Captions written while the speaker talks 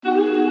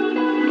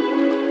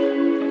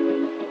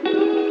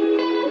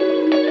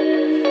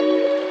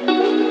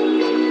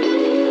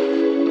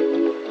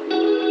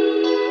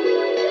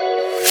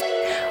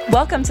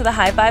Welcome to the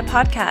High Vibe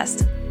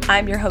Podcast.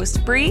 I'm your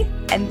host, Bree,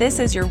 and this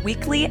is your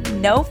weekly,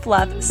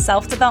 no-fluff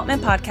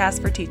self-development podcast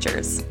for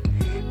teachers.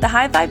 The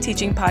High Vibe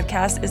Teaching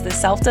Podcast is the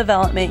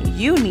self-development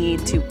you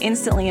need to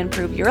instantly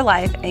improve your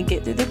life and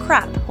get through the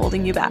crap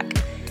holding you back.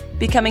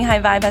 Becoming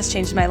High Vibe has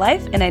changed my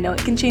life, and I know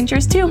it can change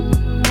yours too.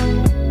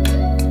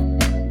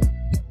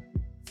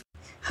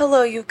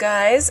 Hello, you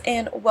guys,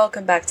 and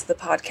welcome back to the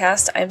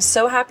podcast. I'm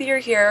so happy you're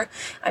here.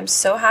 I'm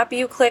so happy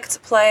you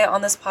clicked play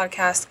on this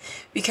podcast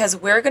because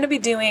we're going to be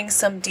doing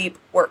some deep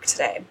work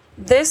today.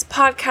 This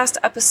podcast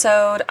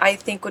episode, I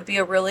think, would be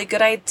a really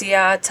good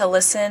idea to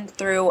listen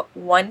through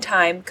one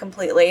time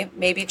completely,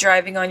 maybe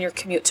driving on your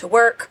commute to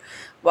work,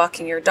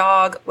 walking your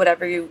dog,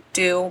 whatever you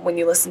do when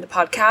you listen to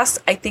podcasts.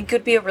 I think it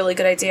would be a really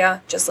good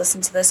idea. Just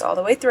listen to this all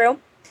the way through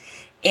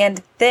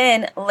and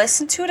then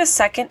listen to it a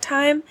second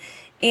time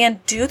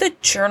and do the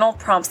journal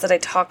prompts that I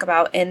talk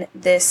about in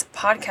this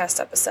podcast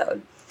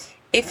episode.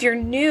 If you're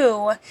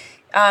new,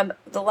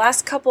 the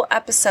last couple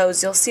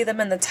episodes, you'll see them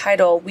in the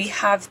title. We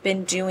have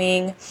been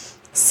doing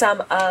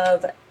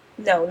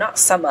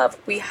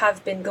we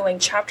have been going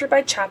chapter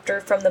by chapter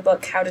from the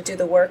book How to Do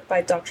the Work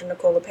by Dr.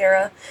 Nicole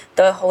LePera,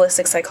 the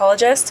holistic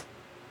psychologist.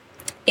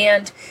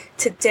 And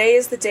today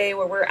is the day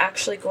where we're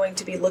actually going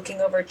to be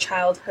looking over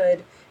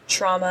childhood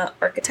trauma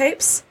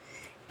archetypes.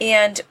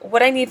 And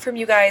what I need from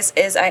you guys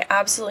is I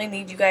absolutely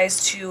need you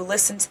guys to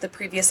listen to the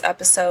previous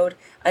episode,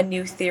 A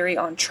New Theory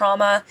on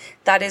Trauma.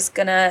 That is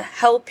going to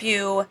help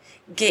you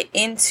get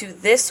into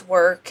this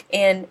work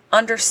and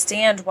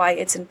understand why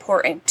it's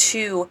important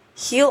to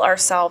heal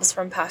ourselves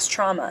from past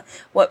trauma,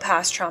 what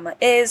past trauma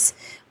is,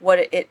 what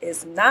it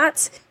is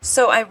not.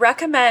 So I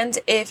recommend,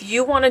 if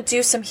you want to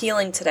do some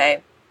healing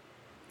today,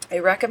 I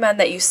recommend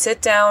that you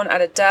sit down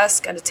at a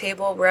desk, at a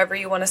table, wherever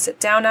you want to sit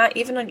down at,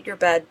 even on your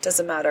bed,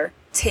 doesn't matter.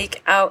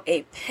 Take out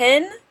a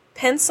pen,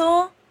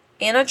 pencil,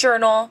 and a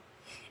journal,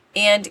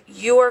 and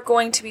you are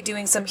going to be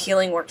doing some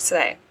healing work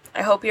today.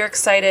 I hope you're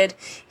excited.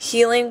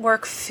 Healing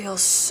work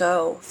feels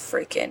so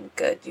freaking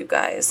good, you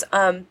guys.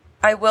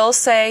 I will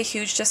say,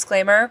 huge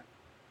disclaimer,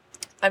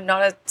 I'm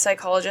not a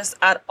psychologist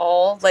at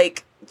all.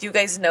 Like, you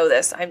guys know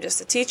this. I'm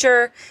just a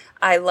teacher.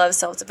 I love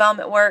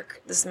self-development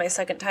work. This is my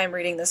second time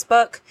reading this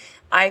book.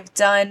 I've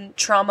done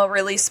trauma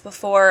release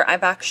before.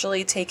 I've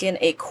actually taken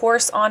a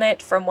course on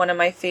it from one of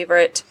my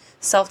favorite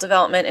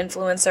self-development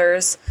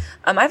influencers.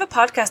 I have a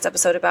podcast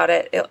episode about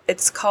it.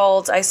 It's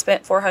called, I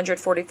spent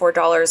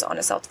 $444 on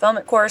a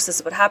self-development course. This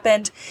is what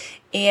happened.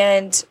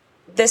 And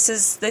this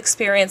is the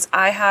experience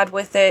I had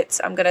with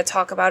it. I'm going to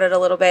talk about it a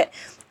little bit.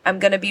 I'm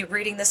going to be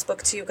reading this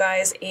book to you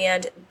guys,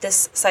 and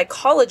this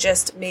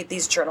psychologist made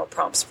these journal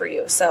prompts for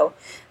you. So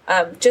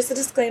just a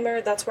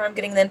disclaimer, that's where I'm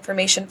getting the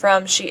information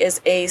from. She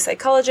is a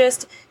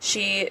psychologist.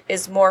 She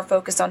is more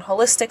focused on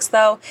holistics,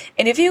 though.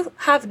 And if you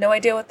have no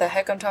idea what the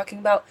heck I'm talking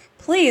about,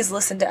 please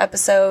listen to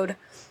episode, I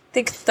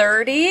think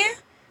 30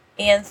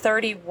 and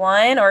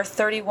 31, or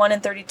 31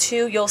 and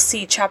 32. You'll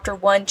see chapter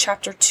 1,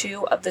 chapter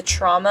 2 of the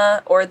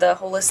trauma or the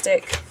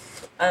holistic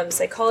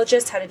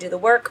psychologist, How to Do the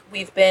Work.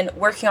 We've been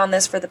working on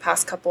this for the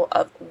past couple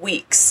of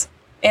weeks.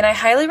 And I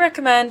highly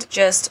recommend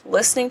just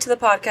listening to the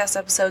podcast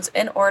episodes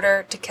in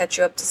order to catch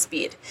you up to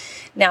speed.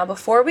 Now,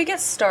 before we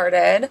get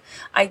started,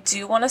 I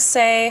do want to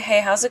say,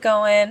 hey, how's it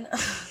going?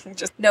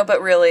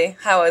 But really,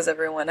 how is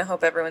everyone? I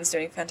hope everyone's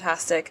doing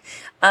fantastic.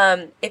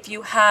 If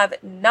you have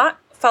not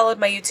followed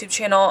my YouTube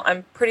channel,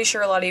 I'm pretty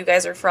sure a lot of you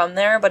guys are from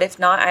there, but if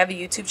not, I have a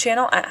YouTube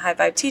channel at High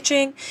Vibe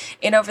Teaching.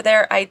 And over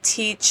there, I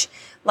teach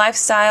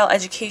lifestyle,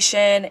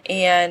 education,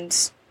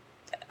 and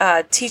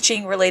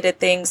teaching related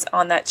things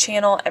on that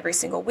channel every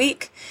single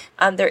week.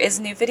 There is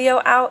a new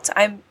video out.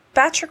 I'm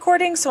batch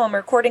recording, so I'm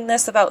recording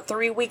this about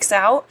 3 weeks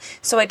out.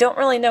 So I don't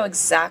really know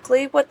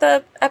exactly what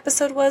the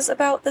episode was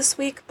about this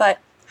week, but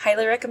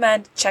highly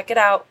recommend, check it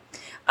out.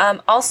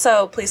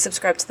 Also, please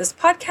subscribe to this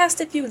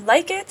podcast if you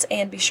like it,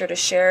 and be sure to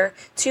share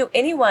to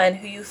anyone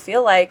who you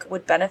feel like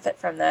would benefit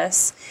from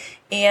this.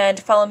 And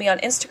follow me on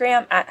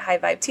Instagram at High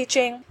Vibe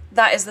Teaching.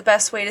 That is the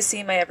best way to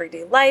see my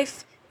everyday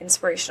life,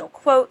 inspirational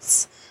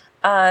quotes.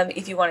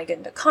 If you want to get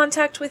into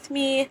contact with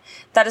me,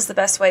 that is the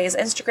best way, is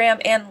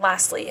Instagram. And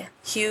lastly,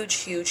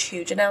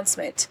 huge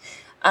announcement.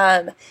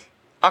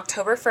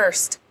 October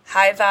 1st,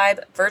 High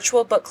Vibe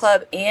Virtual Book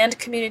Club and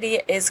Community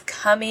is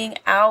coming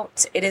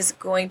out. It is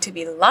going to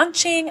be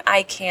launching.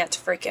 I can't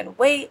freaking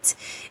wait.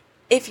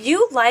 If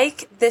you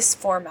like this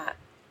format,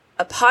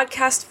 a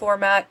podcast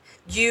format,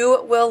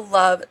 you will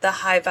love the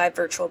High Vibe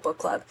Virtual Book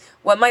Club.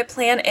 What my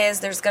plan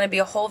is, there's going to be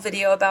a whole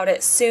video about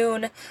it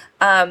soon.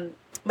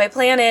 My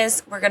plan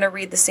is we're going to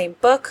read the same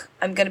book.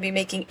 I'm going to be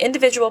making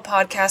individual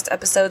podcast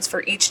episodes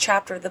for each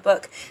chapter of the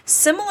book,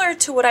 similar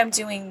to what I'm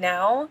doing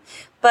now,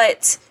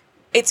 but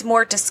it's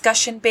more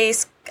discussion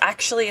based.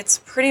 Actually, it's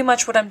pretty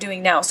much what I'm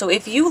doing now. So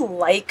if you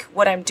like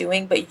what I'm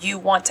doing, but you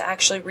want to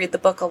actually read the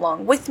book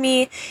along with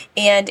me,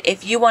 and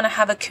if you want to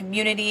have a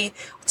community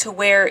to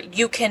where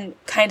you can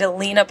kind of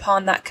lean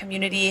upon that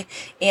community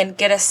and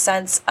get a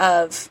sense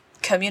of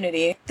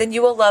community, then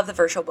you will love the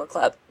virtual book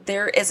club.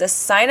 There is a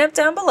sign up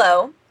down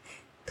below.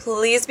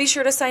 Please be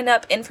sure to sign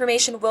up.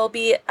 Information will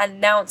be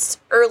announced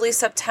early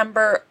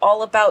September,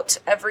 all about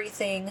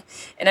everything.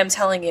 And I'm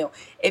telling you,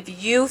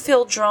 if you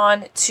feel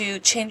drawn to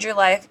change your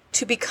life,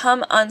 to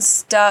become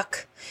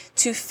unstuck,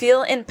 to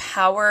feel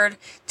empowered,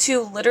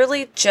 to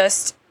literally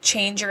just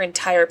change your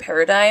entire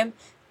paradigm,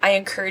 I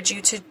encourage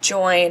you to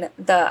join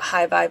the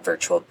High Vibe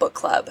Virtual Book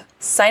Club.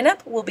 Sign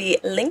up will be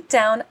linked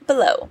down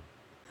below.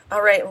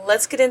 All right,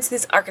 let's get into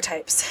these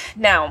archetypes.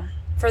 Now,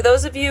 for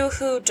those of you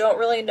who don't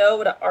really know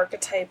what an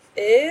archetype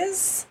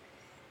is,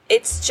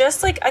 it's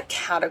just like a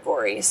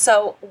category.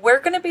 So we're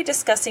going to be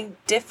discussing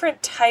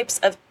different types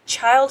of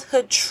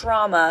childhood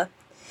trauma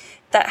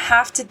that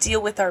have to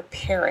deal with our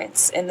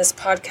parents in this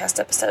podcast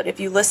episode. If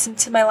you listened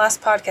to my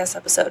last podcast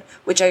episode,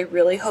 which I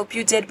really hope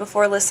you did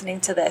before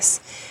listening to this,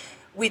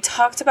 we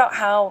talked about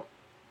how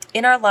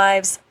in our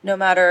lives, no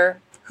matter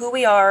who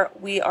we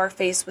are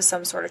faced with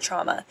some sort of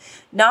trauma.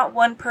 Not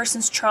one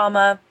person's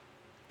trauma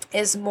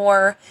is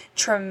more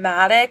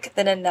traumatic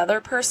than another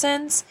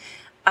person's.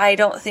 I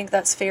don't think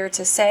that's fair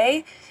to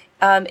say.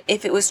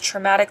 If it was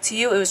traumatic to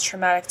you, it was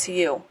traumatic to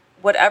you.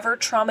 Whatever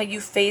trauma you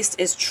faced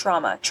is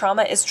trauma.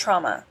 Trauma is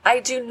trauma.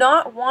 I do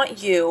not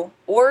want you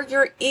or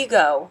your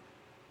ego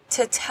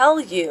to tell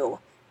you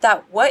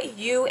that what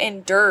you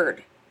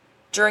endured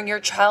during your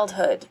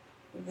childhood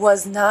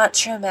was not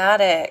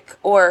traumatic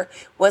or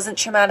wasn't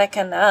traumatic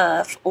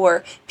enough,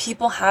 or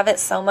people have it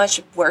so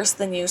much worse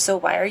than you, so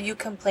why are you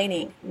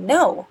complaining?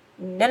 No.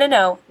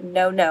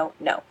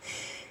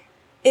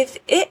 If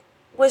it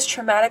was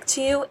traumatic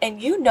to you,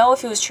 and you know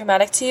if it was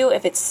traumatic to you,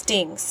 if it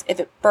stings, if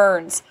it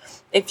burns,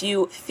 if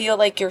you feel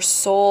like your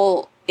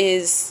soul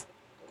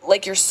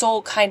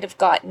kind of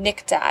got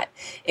nicked at,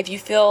 if you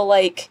feel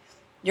like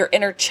your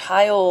inner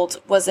child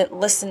wasn't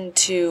listened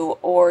to,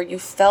 or you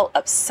felt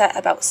upset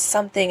about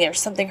something, or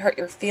something hurt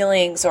your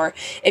feelings, or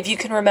if you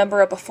can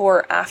remember a before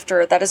or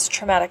after, that is a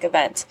traumatic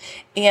event.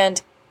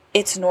 And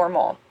it's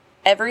normal.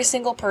 Every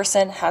single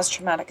person has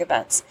traumatic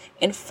events.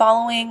 And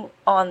following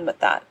on with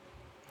that,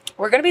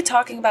 we're going to be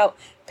talking about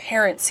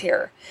parents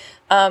here.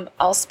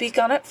 I'll speak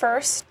on it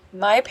first.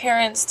 My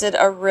parents did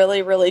a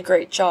really, really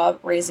great job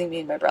raising me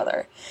and my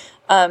brother.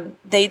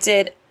 They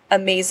did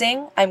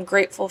amazing. I'm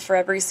grateful for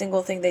every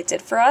single thing they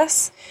did for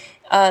us.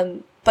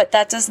 But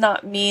that does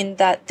not mean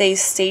that they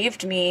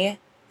saved me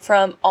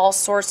from all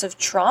sorts of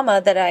trauma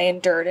that I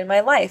endured in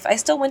my life. I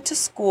still went to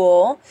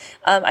school.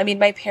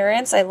 My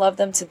parents, I love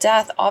them to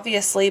death,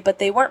 obviously, but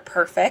they weren't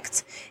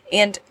perfect.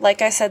 And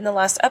like I said in the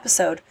last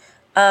episode,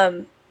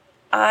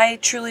 I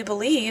truly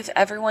believe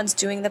everyone's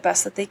doing the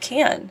best that they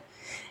can.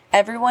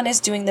 Everyone is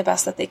doing the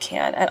best that they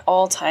can at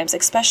all times,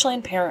 especially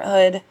in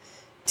parenthood.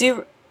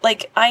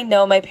 I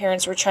know my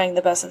parents were trying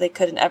the best that they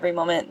could in every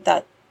moment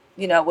that,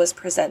 was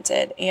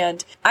presented.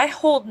 And I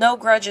hold no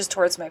grudges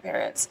towards my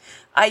parents.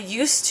 I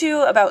used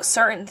to about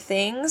certain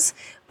things,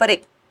 but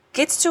it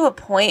gets to a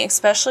point,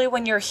 especially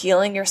when you're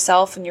healing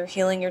yourself and you're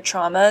healing your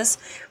traumas,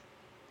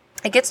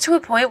 it gets to a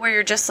point where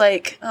you're just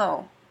like,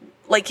 oh,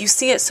 like you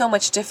see it so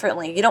much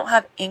differently. You don't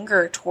have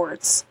anger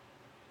towards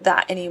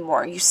that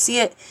anymore. You see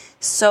it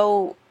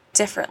so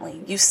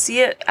differently. You see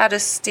it at a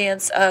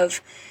stance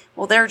of,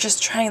 well, they're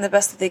just trying the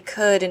best that they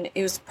could, and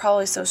it was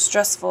probably so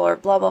stressful, or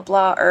blah, blah,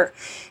 blah, or,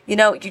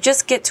 you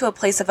just get to a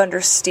place of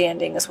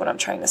understanding is what I'm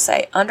trying to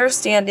say.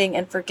 Understanding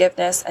and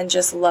forgiveness and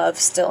just love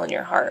still in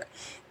your heart.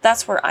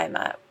 That's where I'm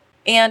at.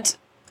 And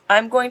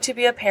I'm going to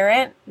be a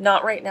parent,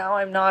 not right now.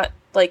 I'm not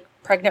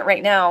pregnant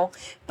right now,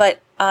 but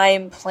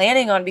I'm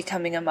planning on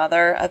becoming a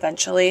mother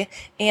eventually.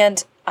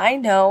 And I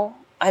know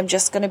I'm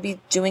just going to be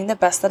doing the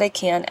best that I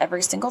can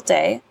every single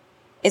day.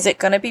 Is it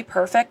going to be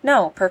perfect?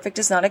 No, perfect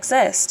does not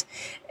exist.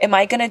 Am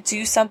I going to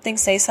do something,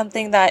 say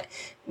something that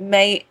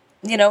may,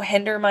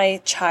 hinder my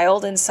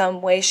child in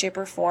some way, shape,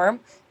 or form?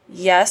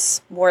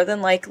 Yes, more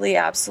than likely,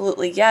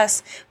 absolutely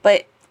yes.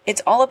 But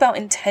it's all about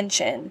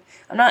intention.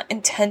 I'm not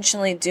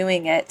intentionally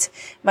doing it.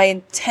 My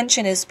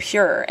intention is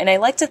pure. And I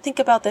like to think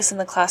about this in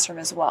the classroom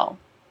as well.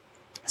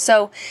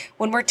 So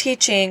when we're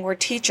teaching, we're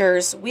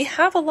teachers, we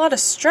have a lot of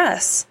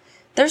stress.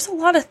 There's a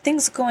lot of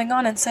things going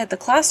on inside the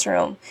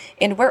classroom,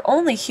 and we're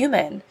only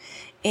human.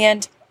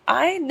 And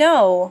I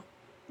know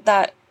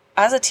that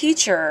as a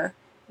teacher,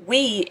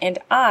 we and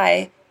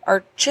I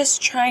are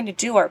just trying to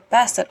do our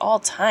best at all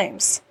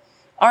times.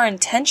 Our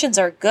intentions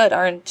are good.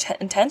 Our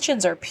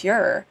intentions are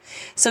pure.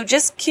 So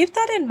just keep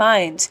that in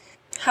mind.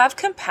 Have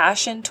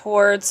compassion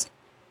towards,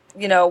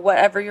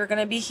 whatever you're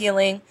going to be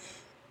healing.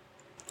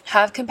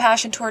 Have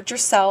compassion towards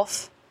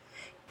yourself.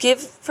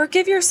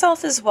 Forgive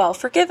yourself as well.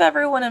 Forgive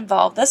everyone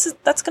involved. That's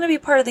going to be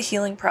part of the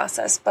healing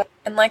process.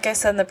 And like I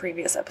said in the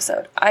previous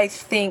episode, I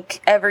think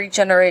every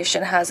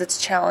generation has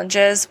its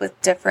challenges with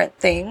different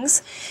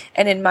things.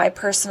 And in my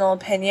personal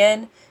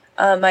opinion,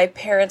 my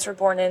parents were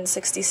born in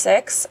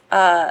 1966.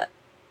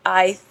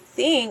 I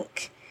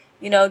think,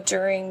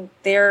 during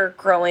their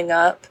growing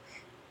up,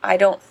 I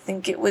don't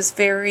think it was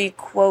very,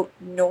 quote,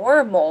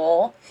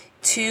 normal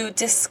to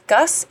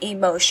discuss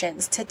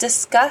emotions, to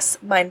discuss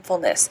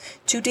mindfulness,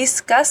 to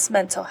discuss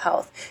mental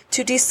health,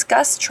 to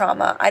discuss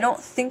trauma. I don't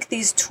think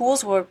these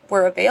tools were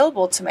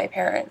available to my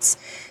parents.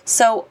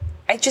 So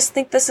I just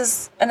think this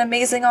is an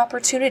amazing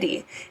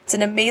opportunity. It's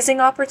an amazing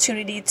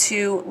opportunity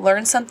to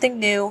learn something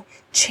new,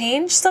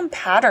 change some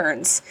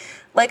patterns.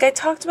 Like I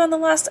talked about in the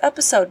last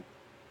episode,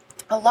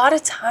 a lot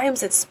of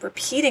times it's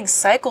repeating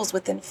cycles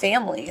within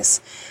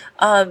families.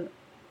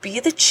 Be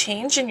the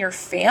change in your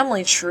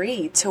family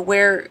tree to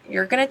where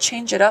you're going to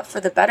change it up for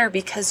the better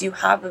because you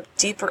have a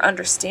deeper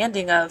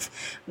understanding of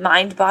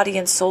mind, body,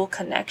 and soul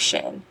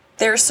connection.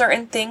 There are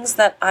certain things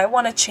that I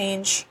want to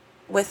change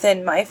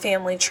within my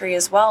family tree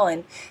as well,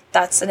 and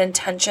that's an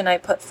intention I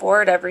put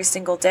forward every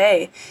single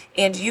day.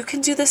 And you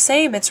can do the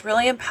same. It's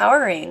really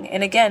empowering.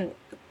 And again,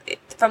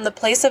 from the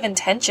place of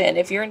intention,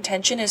 if your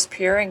intention is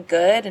pure and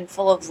good and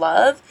full of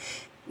love,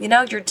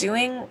 you're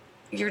doing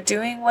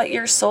what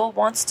your soul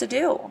wants to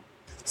do.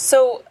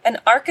 So an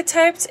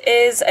archetype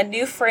is a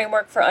new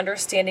framework for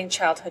understanding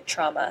childhood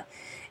trauma.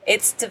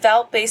 It's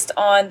developed based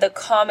on the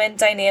common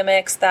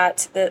dynamics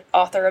that the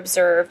author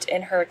observed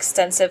in her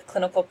extensive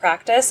clinical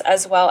practice,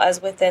 as well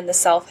as within the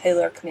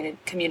self-healer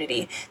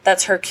community.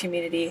 That's her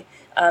community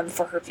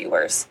for her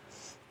viewers.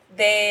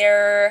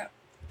 The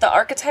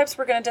archetypes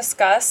we're going to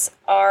discuss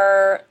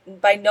are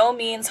by no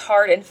means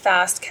hard and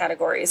fast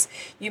categories.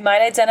 You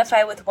might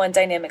identify with one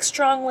dynamic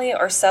strongly,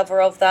 or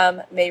several of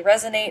them may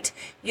resonate.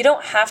 You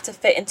don't have to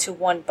fit into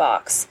one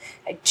box.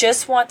 I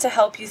just want to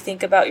help you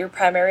think about your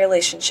primary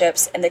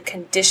relationships and the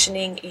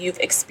conditioning you've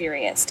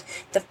experienced.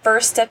 The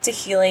first step to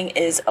healing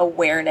is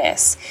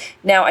awareness.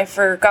 Now, I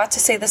forgot to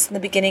say this in the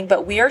beginning,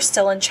 but we are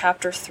still in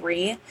chapter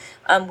 3.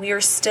 We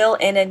are still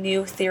in a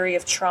new theory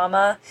of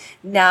trauma.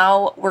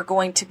 Now we're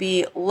going to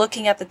be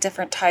looking at the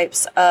different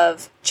types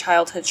of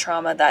childhood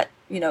trauma that,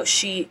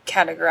 she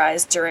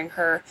categorized during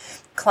her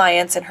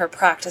clients and her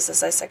practice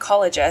as a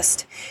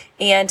psychologist.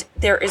 And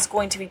there is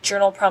going to be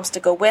journal prompts to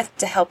go with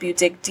to help you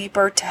dig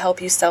deeper, to help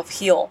you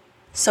self-heal.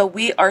 So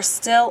we are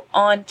still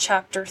on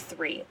chapter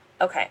 3.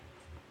 Okay,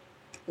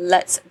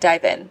 let's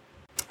dive in.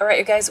 All right,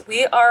 you guys,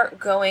 we are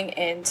going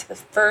into the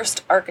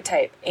first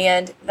archetype,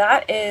 and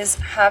that is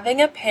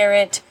having a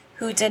parent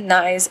who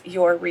denies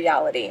your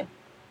reality.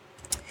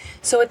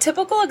 So a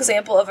typical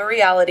example of a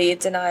reality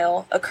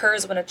denial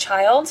occurs when a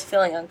child,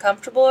 feeling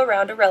uncomfortable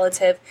around a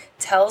relative,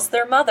 tells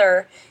their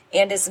mother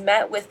and is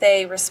met with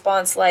a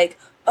response like,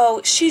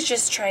 "Oh, she's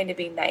just trying to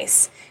be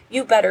nice.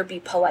 You better be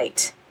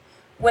polite."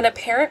 When a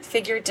parent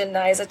figure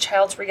denies a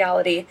child's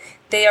reality,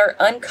 they are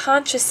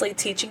unconsciously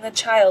teaching the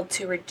child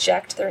to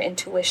reject their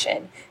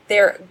intuition,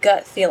 their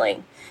gut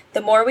feeling.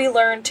 The more we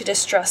learn to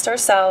distrust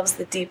ourselves,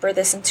 the deeper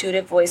this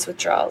intuitive voice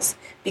withdraws,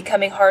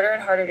 becoming harder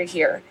and harder to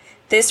hear.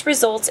 This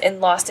results in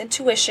lost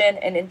intuition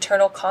and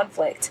internal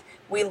conflict.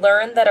 We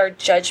learn that our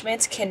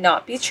judgments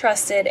cannot be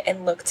trusted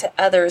and look to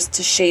others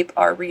to shape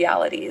our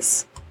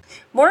realities.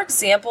 More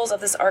examples of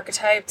this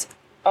archetype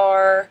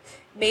are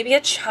maybe a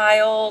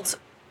child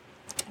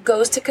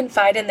goes to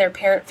confide in their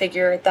parent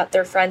figure that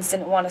their friends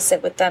didn't want to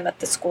sit with them at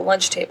the school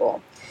lunch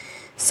table.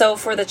 So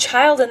for the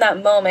child in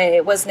that moment,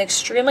 it was an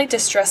extremely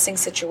distressing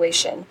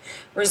situation,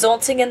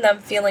 resulting in them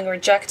feeling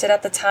rejected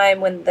at the time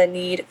when the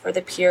need for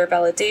the peer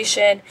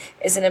validation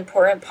is an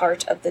important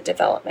part of the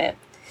development.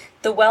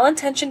 The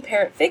well-intentioned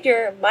parent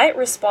figure might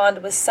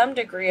respond with some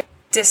degree of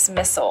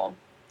dismissal.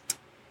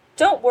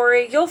 "Don't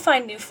worry, you'll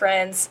find new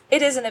friends.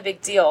 It isn't a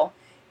big deal.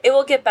 It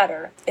will get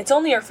better. It's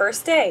only your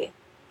first day."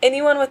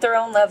 Anyone with their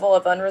own level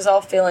of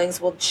unresolved feelings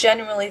will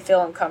genuinely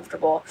feel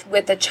uncomfortable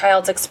with the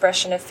child's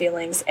expression of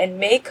feelings and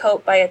may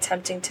cope by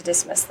attempting to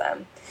dismiss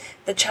them.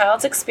 The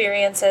child's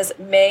experiences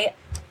may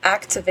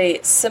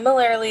activate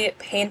similarly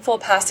painful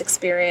past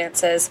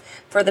experiences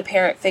for the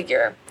parent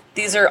figure.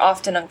 These are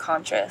often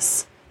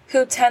unconscious,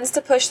 who tends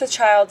to push the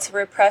child to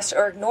repress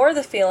or ignore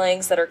the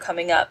feelings that are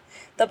coming up.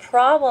 The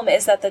problem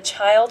is that the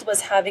child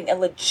was having a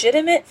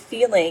legitimate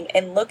feeling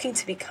and looking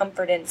to be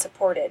comforted and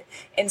supported.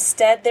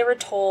 Instead, they were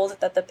told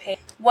that the pain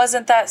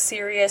wasn't that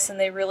serious and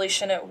they really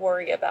shouldn't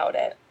worry about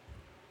it.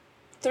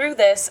 Through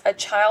this, a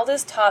child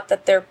is taught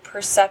that their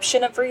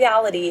perception of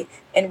reality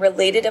and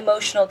related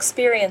emotional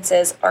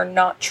experiences are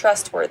not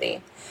trustworthy.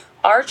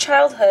 Our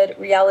childhood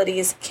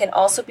realities can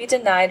also be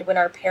denied when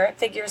our parent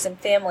figures and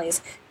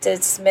families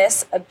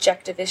dismiss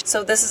objective issues.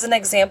 So this is an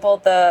example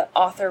the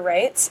author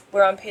writes.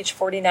 We're on page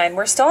 49.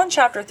 We're still in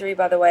chapter 3,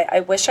 by the way.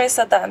 I wish I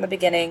said that in the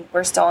beginning.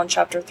 We're still on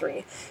chapter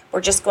 3. We're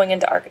just going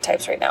into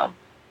archetypes right now.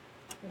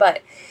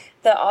 But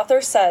the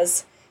author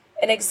says,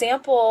 an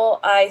example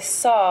I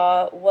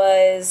saw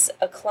was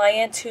a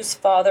client whose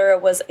father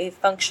was a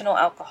functional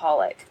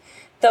alcoholic.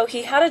 Though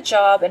he had a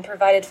job and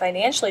provided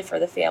financially for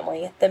the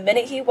family, the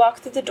minute he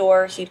walked through the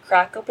door, he'd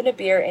crack open a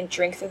beer and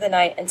drink through the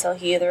night until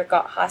he either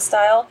got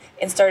hostile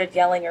and started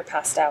yelling or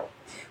passed out.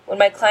 When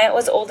my client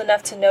was old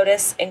enough to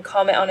notice and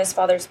comment on his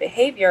father's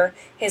behavior,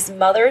 his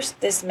mother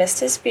dismissed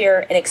his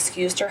fear and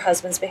excused her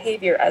husband's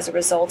behavior as a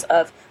result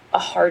of a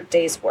hard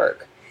day's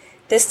work.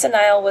 This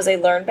denial was a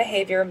learned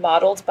behavior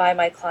modeled by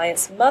my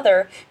client's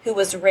mother, who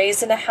was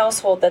raised in a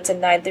household that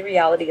denied the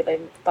reality of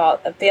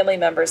a family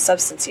member's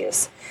substance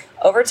use.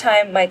 Over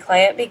time, my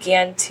client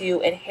began to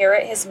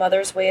inherit his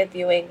mother's way of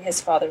viewing his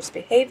father's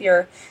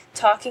behavior,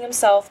 talking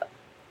himself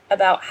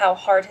about how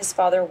hard his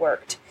father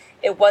worked.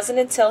 It wasn't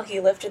until he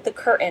lifted the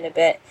curtain a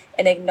bit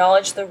and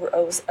acknowledged the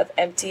rows of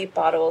empty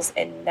bottles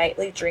and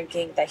nightly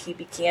drinking that he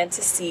began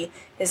to see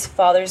his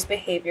father's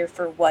behavior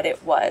for what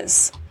it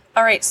was.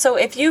 All right, so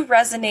if you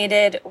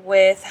resonated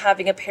with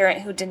having a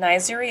parent who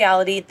denies your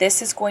reality, this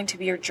is going to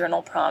be your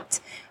journal prompt.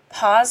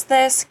 Pause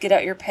this, get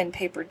out your pen,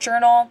 paper,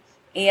 journal,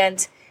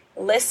 and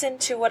listen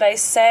to what I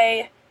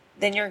say.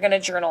 Then you're going to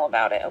journal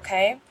about it,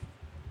 okay?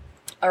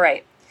 All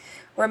right.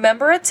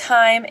 Remember a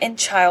time in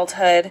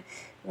childhood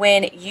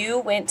when you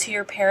went to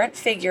your parent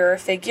figure or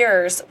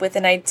figures with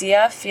an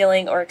idea,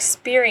 feeling, or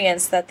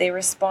experience that they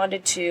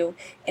responded to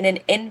in an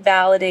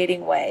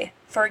invalidating way.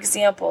 For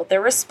example, their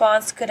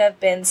response could have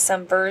been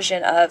some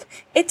version of,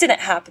 "It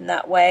didn't happen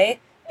that way.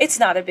 It's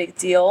not a big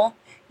deal.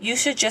 You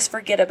should just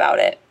forget about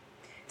it."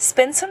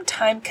 Spend some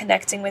time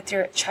connecting with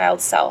your child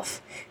self,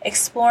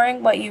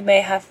 exploring what you may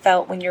have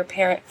felt when your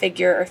parent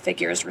figure or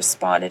figures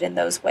responded in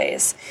those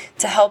ways.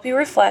 To help you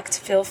reflect,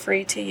 feel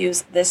free to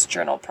use this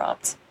journal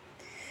prompt.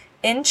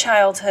 In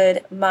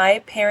childhood, my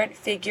parent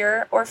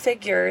figure or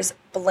figures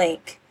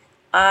blank.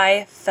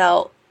 I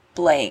felt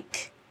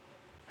blank.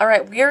 All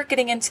right, we are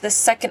getting into the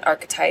second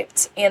archetype,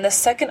 and the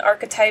second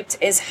archetype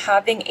is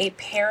having a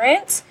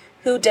parent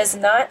who does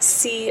not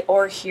see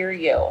or hear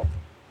you.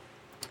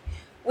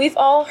 We've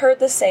all heard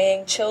the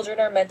saying, children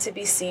are meant to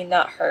be seen,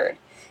 not heard.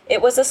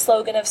 It was a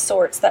slogan of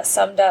sorts that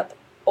summed up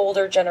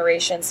older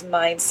generations'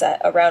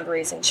 mindset around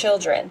raising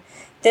children.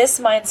 This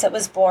mindset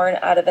was born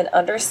out of an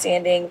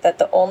understanding that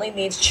the only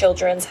needs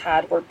children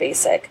had were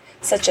basic,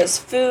 such as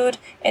food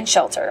and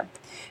shelter.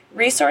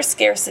 Resource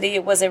scarcity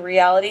was a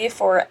reality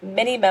for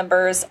many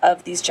members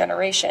of these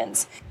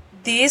generations.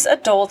 These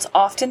adults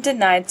often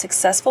denied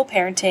successful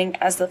parenting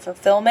as the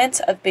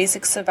fulfillment of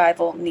basic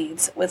survival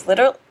needs, with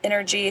little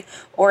energy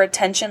or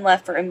attention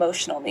left for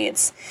emotional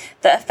needs.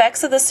 The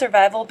effects of the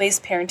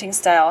survival-based parenting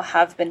style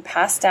have been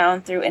passed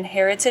down through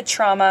inherited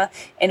trauma,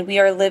 and we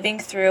are living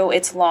through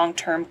its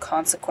long-term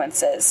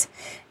consequences.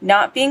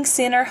 Not being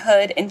seen or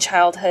heard in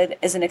childhood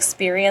is an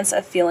experience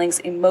of feelings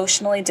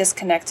emotionally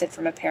disconnected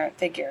from a parent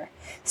figure.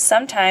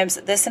 Sometimes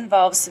this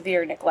involves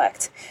severe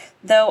neglect.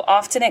 Though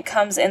often it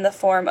comes in the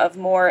form of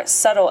more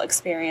subtle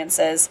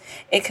experiences,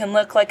 it can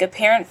look like a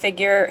parent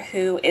figure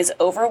who is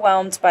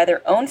overwhelmed by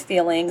their own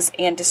feelings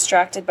and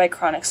distracted by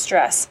chronic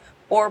stress,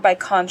 or by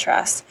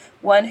contrast,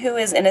 one who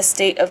is in a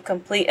state of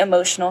complete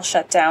emotional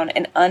shutdown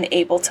and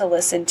unable to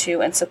listen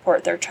to and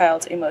support their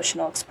child's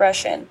emotional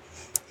expression.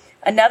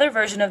 Another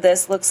version of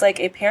this looks like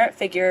a parent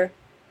figure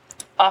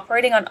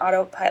operating on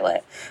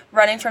autopilot,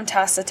 running from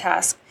task to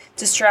task,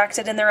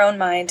 distracted in their own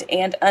mind,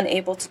 and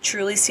unable to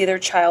truly see their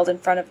child in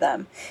front of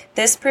them.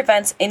 This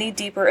prevents any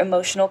deeper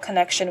emotional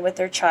connection with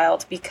their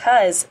child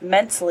because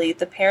mentally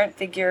the parent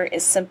figure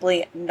is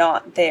simply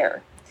not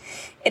there.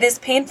 It is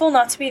painful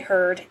not to be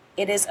heard.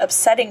 It is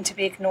upsetting to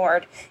be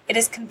ignored. It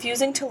is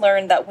confusing to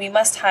learn that we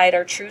must hide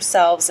our true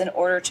selves in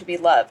order to be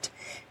loved.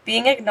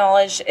 Being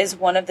acknowledged is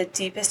one of the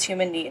deepest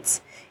human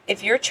needs.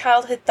 If your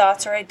childhood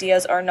thoughts or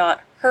ideas are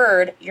not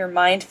heard, your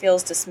mind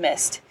feels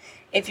dismissed.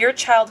 If your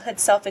childhood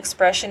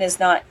self-expression is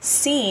not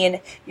seen,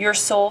 your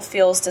soul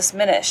feels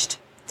diminished.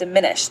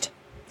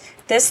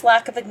 This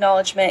lack of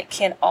acknowledgement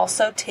can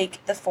also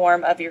take the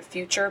form of your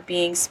future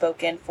being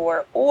spoken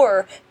for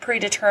or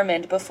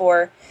predetermined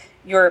before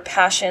your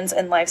passions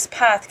and life's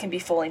path can be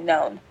fully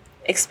known.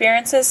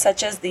 Experiences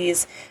such as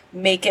these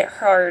make it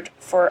hard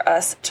for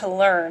us to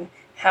learn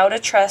how to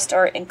trust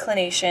our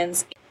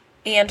inclinations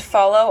and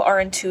follow our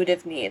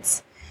intuitive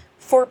needs.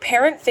 For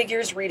parent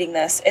figures reading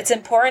this, it's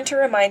important to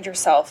remind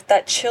yourself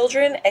that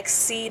children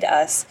exceed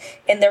us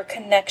in their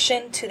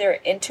connection to their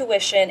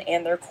intuition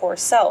and their core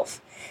self.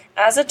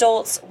 As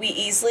adults, we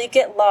easily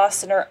get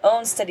lost in our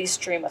own steady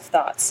stream of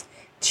thoughts.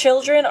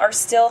 Children are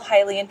still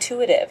highly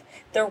intuitive.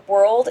 Their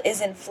world is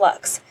in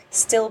flux,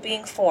 still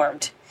being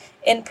formed.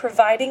 In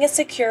providing a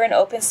secure and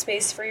open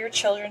space for your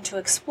children to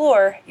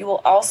explore, you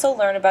will also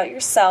learn about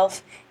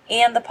yourself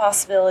and the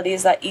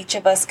possibilities that each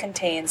of us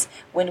contains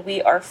when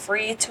we are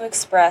free to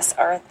express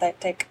our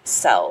authentic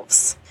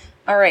selves.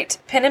 All right,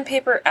 pen and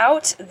paper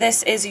out.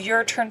 This is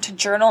your turn to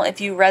journal if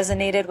you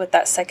resonated with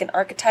that second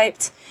archetype.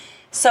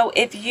 So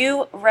if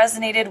you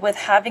resonated with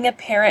having a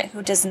parent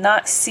who does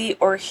not see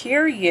or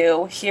hear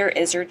you, here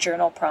is your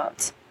journal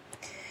prompt.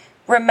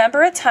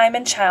 Remember a time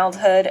in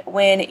childhood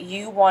when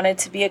you wanted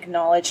to be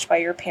acknowledged by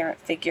your parent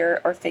figure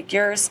or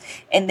figures,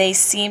 and they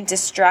seemed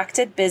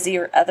distracted, busy,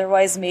 or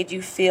otherwise made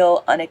you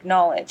feel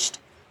unacknowledged.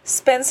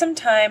 Spend some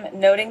time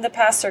noting the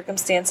past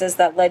circumstances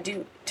that led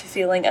you to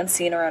feeling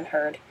unseen or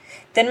unheard.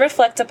 Then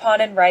reflect upon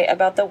and write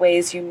about the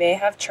ways you may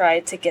have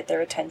tried to get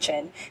their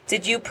attention.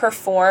 Did you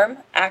perform,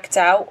 act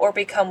out, or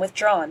become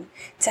withdrawn?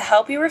 To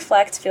help you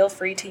reflect, feel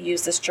free to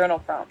use this journal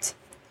prompt.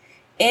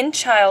 In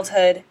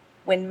childhood,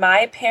 When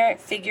my parent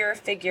figure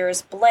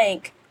figures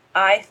blank,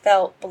 I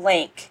felt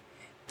blank.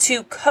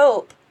 To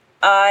cope,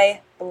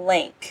 I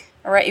blank.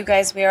 All right, you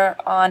guys, we are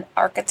on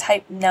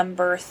archetype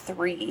number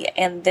 3,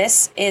 and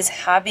this is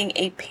having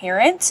a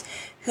parent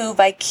who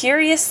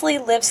vicariously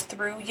lives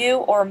through you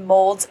or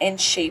molds and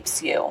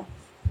shapes you.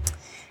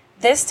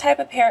 This type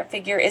of parent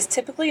figure is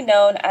typically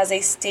known as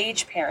a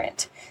stage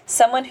parent,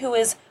 someone who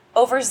is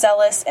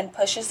overzealous and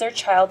pushes their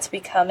child to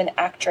become an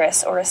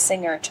actress or a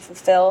singer to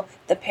fulfill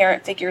the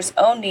parent figure's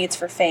own needs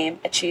for fame,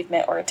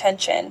 achievement, or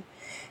attention.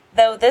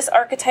 Though this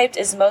archetype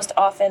is most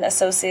often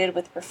associated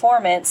with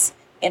performance,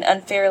 and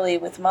unfairly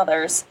with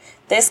mothers,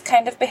 this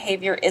kind of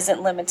behavior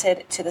isn't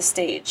limited to the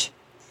stage.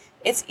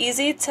 It's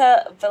easy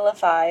to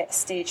vilify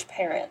stage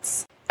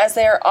parents, as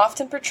they are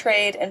often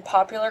portrayed in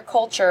popular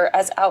culture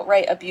as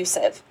outright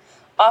abusive.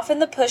 Often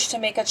the push to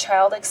make a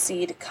child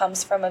exceed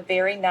comes from a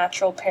very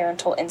natural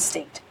parental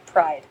instinct,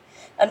 pride.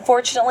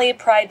 Unfortunately,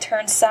 pride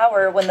turns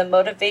sour when the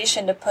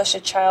motivation to push a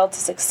child to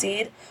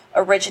succeed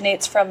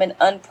originates from an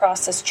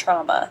unprocessed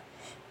trauma.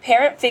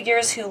 Parent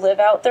figures who live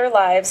out their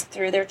lives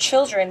through their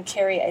children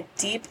carry a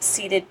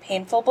deep-seated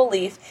painful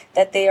belief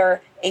that they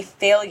are a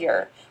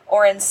failure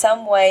or in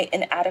some way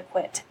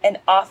inadequate, and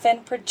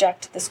often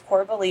project this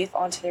core belief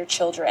onto their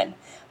children.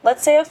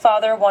 Let's say a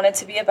father wanted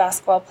to be a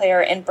basketball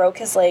player and broke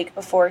his leg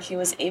before he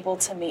was able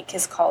to make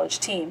his college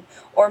team.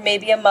 Or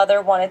maybe a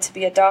mother wanted to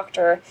be a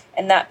doctor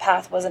and that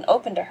path wasn't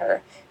open to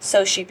her,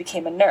 so she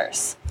became a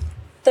nurse.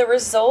 The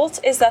result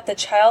is that the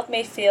child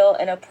may feel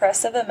an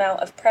oppressive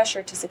amount of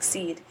pressure to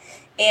succeed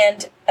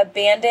and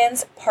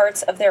abandons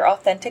parts of their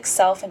authentic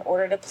self in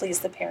order to please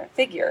the parent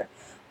figure.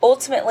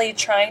 Ultimately,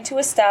 trying to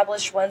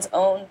establish one's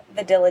own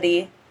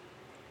validity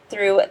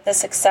through the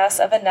success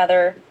of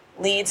another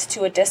leads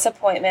to a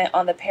disappointment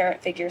on the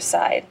parent figure's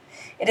side.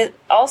 It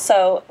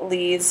also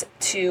leads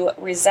to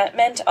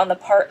resentment on the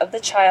part of the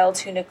child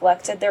who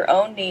neglected their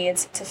own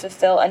needs to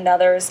fulfill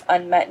another's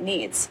unmet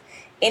needs.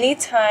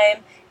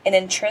 Anytime an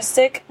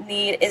intrinsic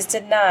need is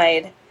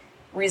denied,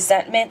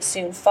 resentment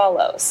soon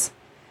follows.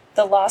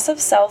 The loss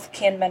of self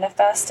can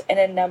manifest in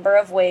a number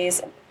of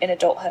ways in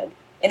adulthood,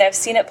 and I've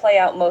seen it play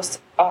out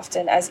most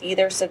often as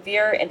either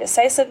severe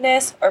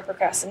indecisiveness or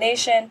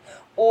procrastination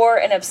or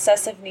an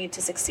obsessive need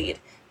to succeed.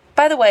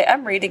 By the way,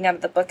 I'm reading out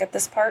of the book at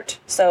this part,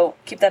 so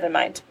keep that in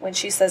mind. When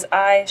she says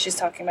I, she's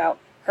talking about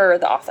her,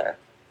 the author.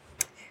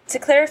 To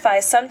clarify,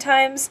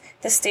 sometimes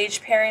the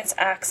stage parents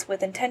acts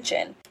with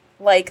intention,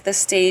 like the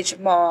stage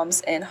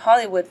moms in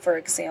Hollywood, for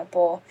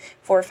example,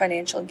 for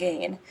financial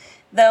gain.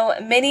 Though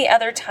many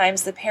other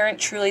times the parent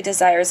truly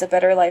desires a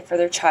better life for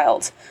their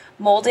child.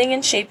 Molding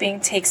and shaping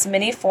takes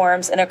many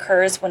forms and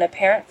occurs when a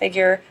parent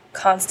figure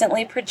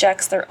constantly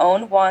projects their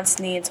own wants,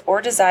 needs,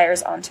 or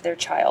desires onto their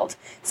child,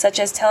 such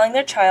as telling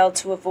their child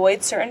to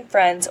avoid certain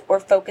friends or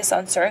focus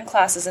on certain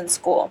classes in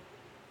school.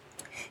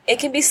 It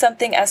can be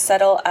something as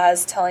subtle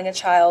as telling a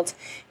child,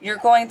 "You're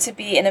going to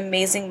be an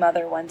amazing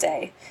mother one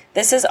day."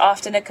 This is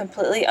often a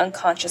completely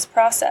unconscious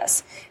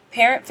process.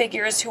 Parent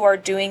figures who are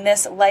doing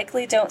this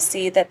likely don't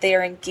see that they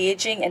are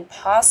engaging in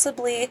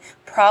possibly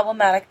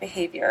problematic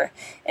behavior.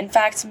 In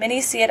fact,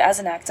 many see it as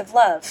an act of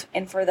love,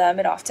 and for them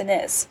it often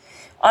is.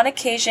 On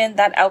occasion,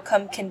 that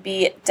outcome can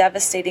be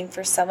devastating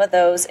for some of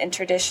those in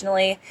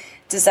traditionally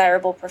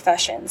desirable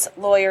professions,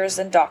 lawyers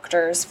and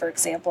doctors, for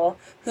example,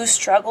 who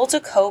struggle to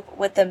cope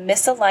with the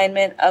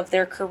misalignment of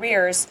their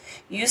careers,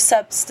 use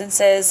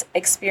substances,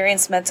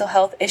 experience mental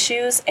health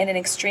issues, and in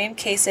extreme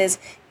cases,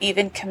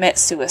 even commit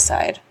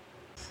suicide.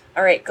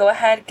 All right, go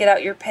ahead, get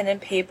out your pen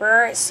and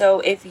paper. So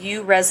if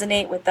you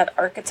resonate with that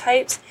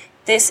archetype,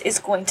 this is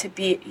going to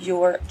be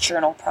your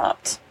journal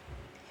prompt.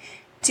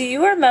 Do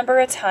you remember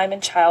a time in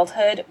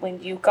childhood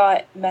when you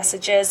got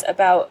messages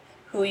about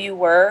who you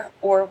were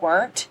or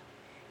weren't?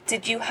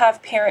 Did you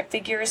have parent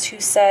figures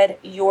who said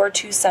you're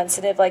too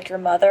sensitive like your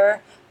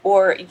mother,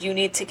 or you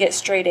need to get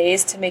straight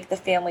A's to make the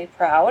family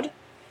proud?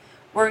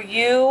 Were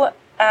you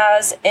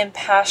as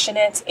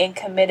impassionate and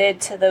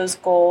committed to those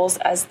goals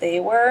as they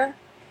were?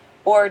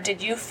 Or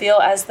did you feel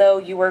as though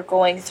you were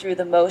going through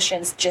the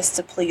motions just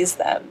to please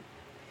them?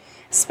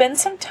 Spend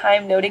some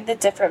time noting the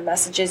different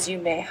messages you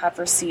may have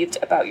received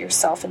about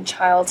yourself in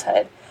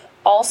childhood,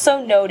 also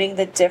noting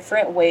the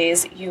different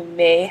ways you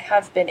may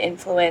have been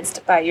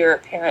influenced by your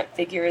parent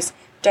figures'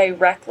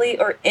 directly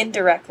or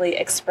indirectly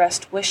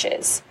expressed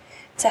wishes.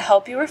 To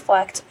help you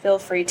reflect, feel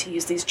free to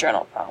use these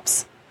journal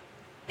prompts.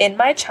 In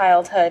my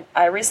childhood,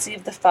 I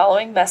received the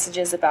following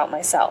messages about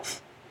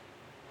myself.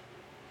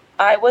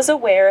 I was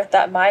aware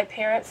that my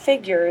parent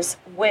figures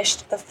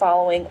wished the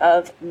following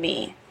of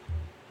me.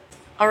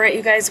 All right,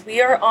 you guys,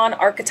 we are on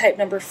archetype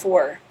number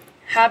 4,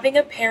 having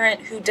a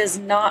parent who does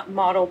not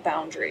model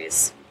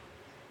boundaries.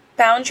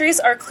 Boundaries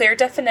are clear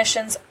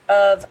definitions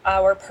of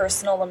our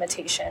personal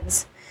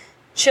limitations.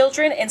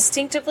 Children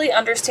instinctively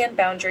understand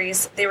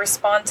boundaries, they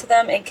respond to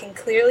them, and can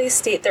clearly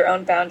state their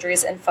own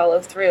boundaries and follow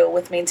through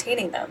with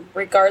maintaining them,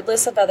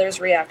 regardless of others'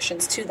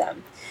 reactions to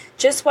them.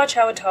 Just watch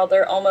how a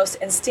toddler almost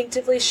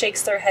instinctively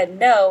shakes their head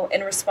no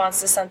in response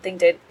to something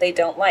they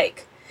don't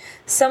like.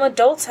 Some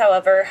adults,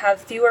 however,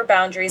 have fewer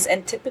boundaries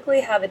and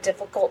typically have a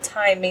difficult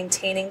time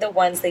maintaining the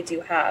ones they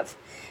do have.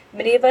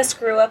 Many of us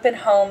grew up in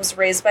homes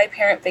raised by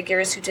parent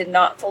figures who did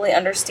not fully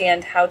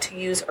understand how to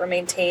use or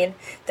maintain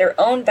their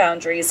own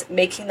boundaries,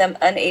 making them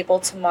unable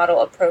to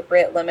model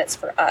appropriate limits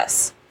for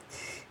us.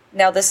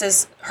 Now, this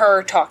is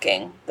her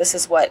talking. This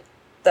is what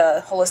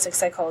the holistic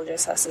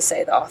psychologist has to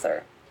say, the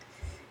author.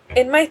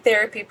 In my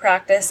therapy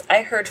practice,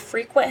 I heard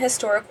frequent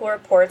historical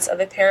reports of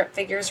a parent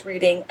figure's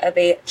reading of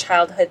a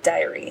childhood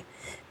diary.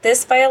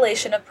 This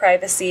violation of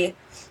privacy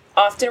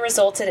often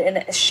resulted in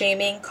a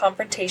shaming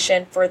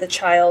confrontation for the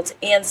child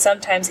and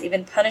sometimes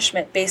even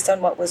punishment based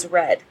on what was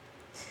read.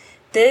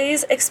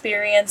 These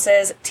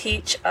experiences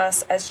teach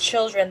us as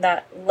children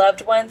that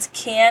loved ones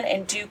can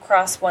and do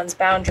cross one's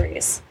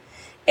boundaries.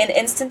 In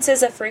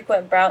instances of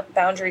frequent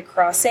boundary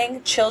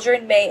crossing,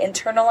 children may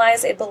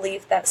internalize a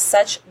belief that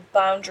such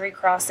boundary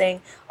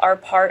crossing are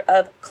part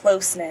of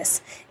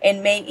closeness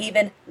and may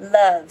even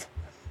love,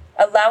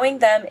 allowing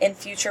them in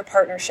future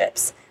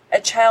partnerships. A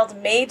child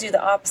may do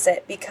the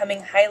opposite,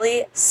 becoming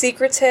highly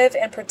secretive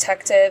and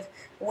protective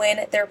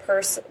with their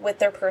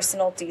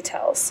personal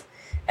details.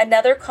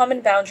 Another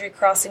common boundary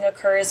crossing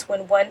occurs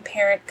when one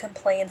parent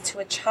complains to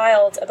a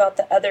child about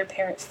the other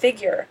parent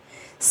figure.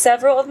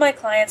 Several of my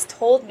clients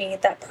told me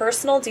that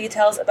personal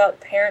details about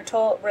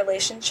parental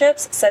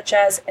relationships, such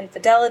as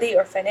infidelity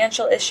or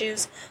financial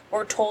issues,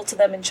 were told to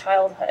them in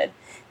childhood.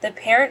 The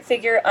parent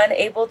figure,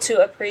 unable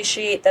to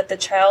appreciate that the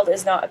child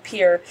is not a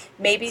peer,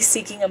 may be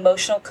seeking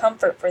emotional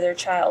comfort for their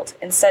child.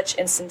 In such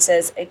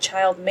instances, a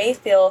child may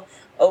feel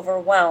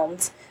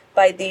overwhelmed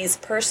by these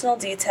personal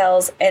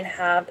details and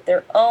have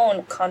their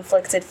own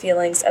conflicted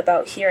feelings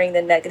about hearing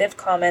the negative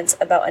comments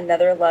about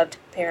another loved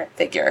parent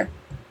figure.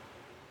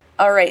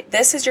 All right,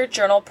 this is your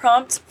journal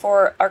prompt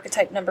for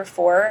archetype number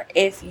 4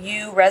 if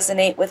you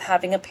resonate with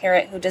having a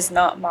parent who does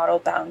not model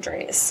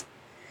boundaries.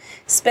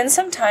 Spend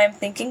some time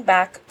thinking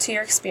back to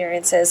your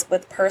experiences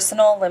with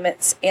personal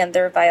limits and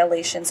their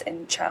violations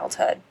in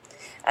childhood,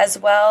 as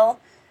well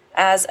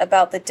as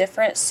about the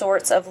different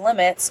sorts of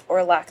limits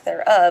or lack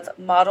thereof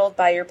modeled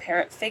by your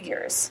parent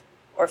figures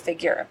or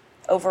figure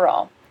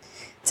overall.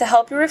 To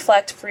help you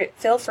reflect,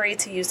 feel free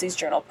to use these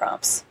journal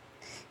prompts.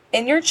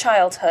 In your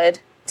childhood,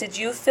 did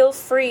you feel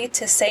free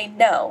to say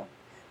no,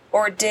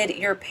 or did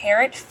your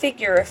parent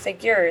figure or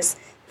figures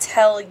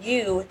tell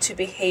you to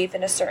behave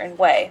in a certain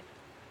way?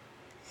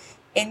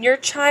 In your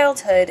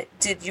childhood,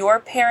 did your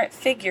parent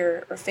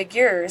figure or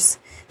figures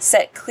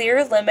set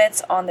clear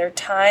limits on their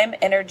time,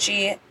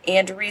 energy,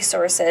 and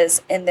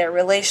resources in their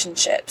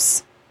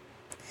relationships?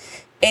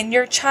 In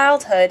your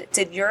childhood,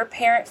 did your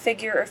parent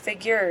figure or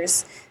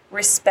figures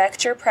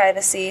respect your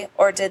privacy,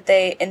 or did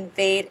they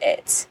invade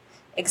it?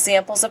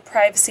 Examples of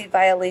privacy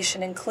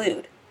violation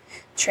include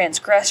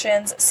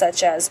transgressions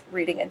such as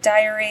reading a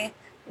diary,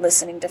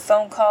 listening to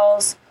phone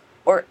calls,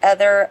 or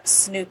other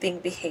snooping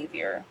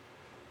behavior.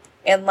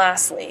 And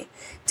lastly,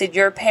 did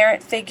your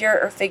parent figure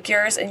or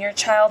figures in your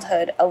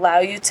childhood allow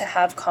you to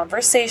have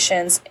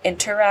conversations,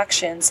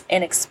 interactions,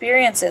 and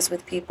experiences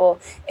with people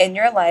in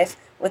your life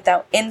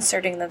without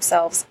inserting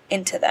themselves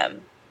into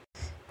them?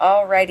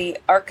 Alrighty,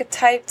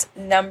 archetype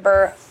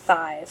number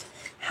 5.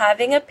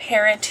 Having a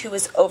parent who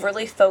is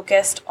overly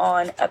focused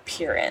on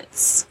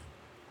appearance.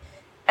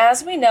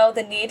 As we know,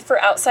 the need for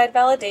outside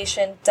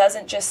validation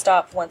doesn't just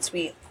stop once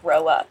we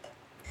grow up.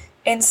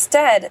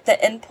 Instead,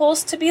 the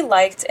impulse to be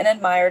liked and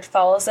admired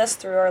follows us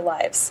through our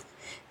lives.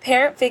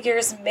 Parent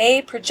figures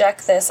may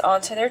project this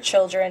onto their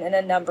children in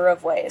a number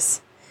of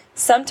ways.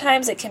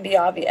 Sometimes it can be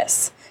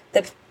obvious.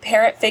 The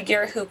parent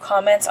figure who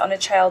comments on a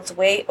child's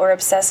weight or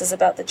obsesses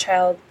about the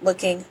child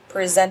looking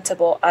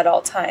presentable at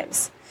all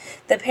times.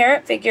 The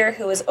parent figure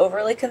who is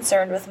overly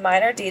concerned with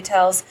minor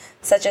details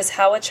such as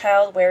how a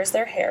child wears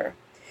their hair.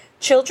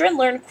 Children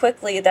learn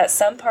quickly that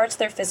some parts of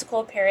their physical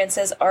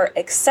appearances are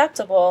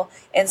acceptable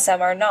and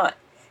some are not.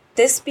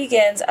 This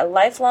begins a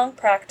lifelong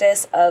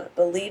practice of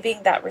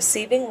believing that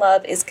receiving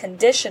love is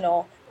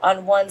conditional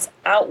on one's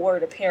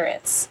outward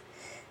appearance.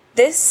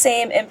 This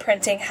same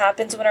imprinting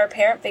happens when our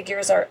parent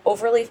figures are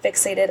overly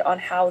fixated on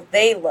how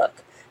they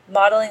look,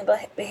 modeling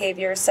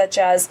behaviors such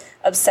as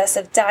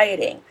obsessive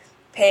dieting,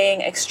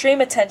 paying extreme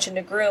attention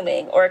to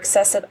grooming, or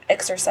excessive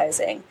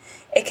exercising.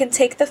 It can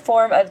take the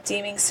form of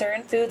deeming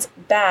certain foods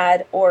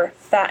bad or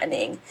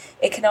fattening.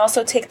 It can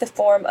also take the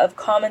form of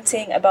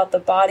commenting about the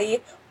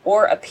body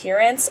or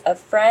appearance of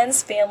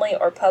friends, family,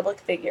 or public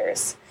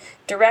figures.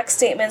 Direct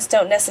statements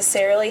don't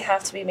necessarily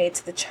have to be made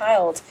to the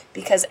child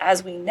because,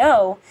 as we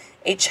know,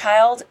 a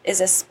child is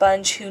a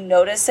sponge who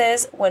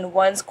notices when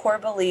one's core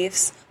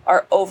beliefs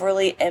are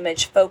overly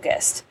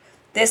image-focused.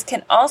 This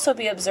can also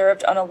be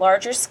observed on a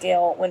larger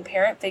scale when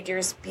parent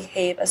figures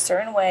behave a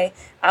certain way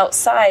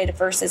outside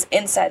versus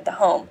inside the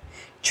home,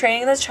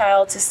 training the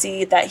child to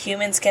see that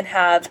humans can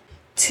have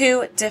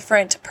two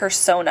different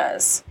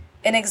personas.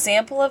 An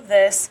example of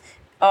this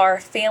are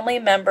family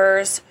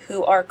members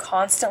who are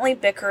constantly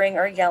bickering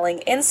or yelling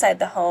inside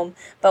the home,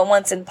 but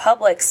once in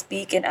public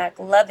speak and act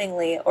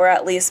lovingly or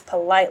at least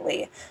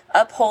politely,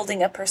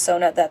 upholding a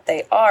persona that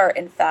they are,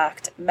 in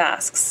fact,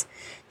 masks.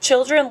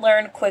 Children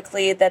learn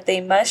quickly that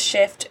they must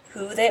shift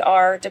who they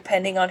are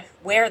depending on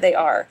where they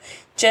are,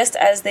 just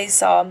as they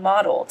saw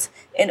modeled,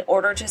 in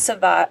order to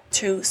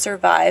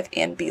survive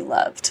and be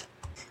loved.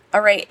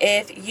 All right,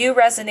 if you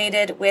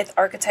resonated with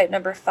archetype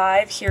number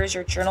 5, here's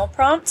your journal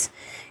prompt.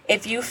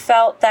 If you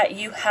felt that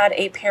you had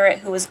a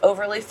parent who was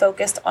overly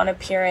focused on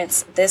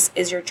appearance, this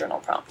is your journal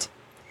prompt.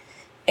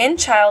 In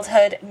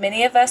childhood,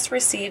 many of us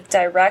receive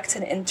direct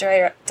and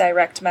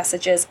indirect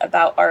messages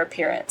about our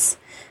appearance.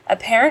 A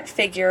parent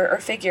figure or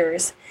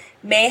figures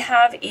may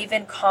have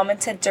even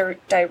commented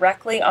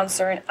directly on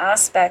certain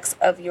aspects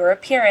of your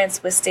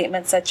appearance with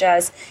statements such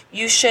as,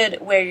 "You should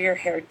wear your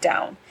hair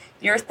down.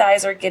 Your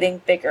thighs are getting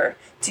bigger.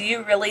 Do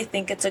you really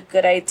think it's a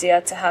good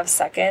idea to have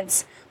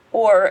seconds?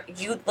 Or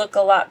you'd look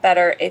a lot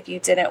better if you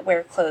didn't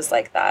wear clothes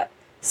like that."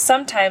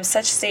 Sometimes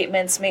such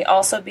statements may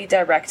also be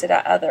directed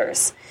at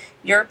others.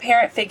 Your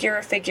parent figure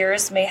or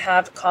figures may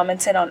have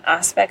commented on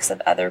aspects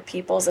of other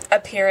people's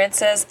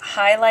appearances,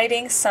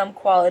 highlighting some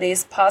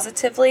qualities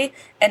positively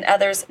and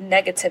others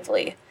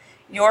negatively.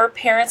 Your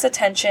parents'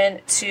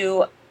 attention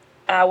to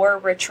our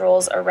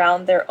rituals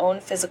around their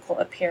own physical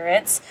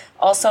appearance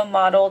also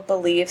modeled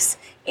beliefs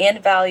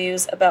and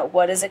values about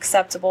what is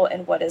acceptable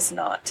and what is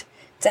not.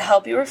 To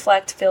help you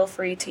reflect, feel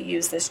free to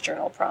use this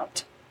journal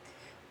prompt.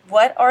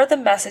 What are the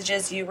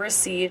messages you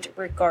received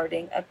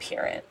regarding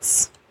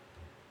appearance?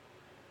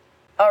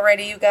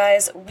 Alrighty, you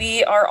guys,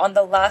 we are on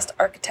the last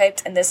archetype,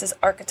 and this is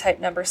archetype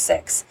number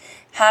 6.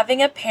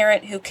 Having a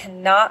parent who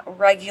cannot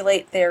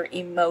regulate their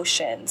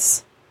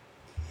emotions.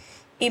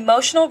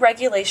 Emotional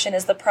regulation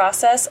is the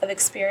process of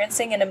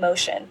experiencing an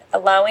emotion,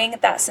 allowing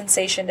that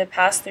sensation to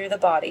pass through the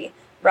body,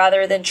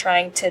 rather than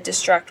trying to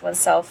distract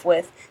oneself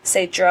with,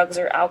 say, drugs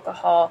or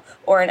alcohol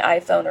or an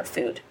iPhone or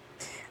food.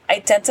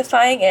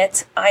 Identifying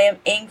it, "I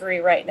am angry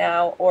right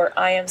now," or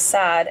 "I am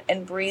sad,"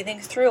 and breathing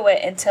through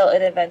it until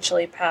it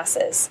eventually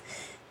passes.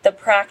 The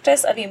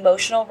practice of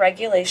emotional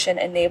regulation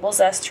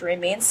enables us to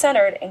remain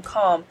centered and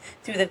calm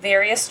through the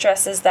various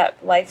stresses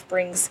that life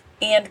brings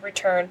and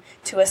return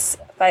to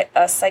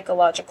a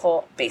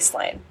psychological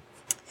baseline.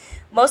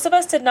 Most of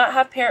us did not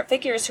have parent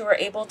figures who were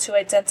able to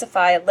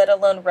identify, let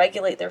alone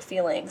regulate their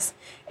feelings.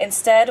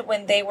 Instead,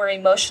 when they were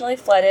emotionally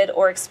flooded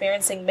or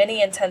experiencing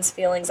many intense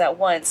feelings at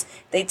once,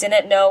 they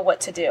didn't know what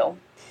to do.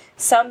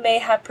 Some may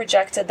have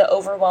projected the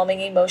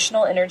overwhelming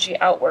emotional energy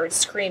outward,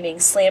 screaming,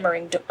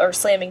 slamming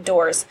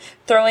doors,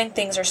 throwing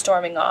things, or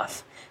storming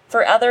off.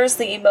 For others,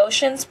 the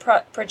emotions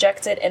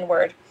projected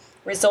inward,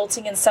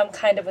 resulting in some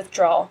kind of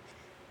withdrawal.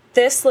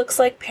 This looks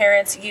like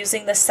parents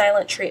using the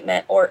silent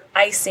treatment or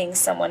icing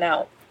someone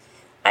out.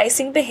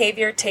 Icing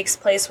behavior takes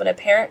place when a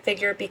parent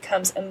figure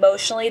becomes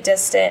emotionally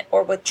distant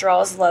or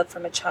withdraws love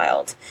from a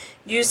child,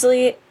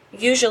 usually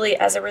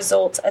as a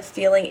result of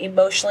feeling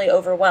emotionally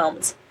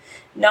overwhelmed.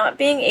 Not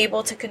being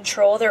able to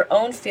control their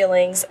own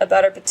feelings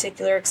about a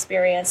particular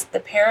experience, the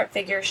parent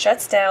figure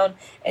shuts down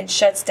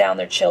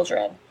their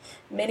children.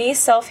 Many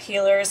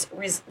self-healers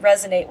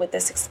resonate with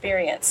this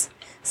experience.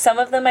 Some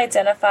of them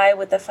identify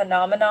with the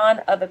phenomenon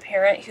of a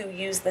parent who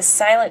used the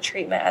silent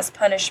treatment as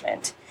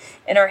punishment.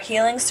 In our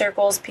healing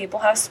circles, people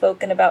have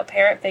spoken about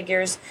parent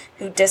figures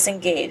who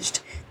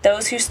disengaged,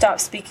 those who stopped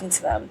speaking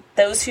to them,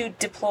 those who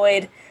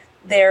deployed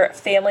their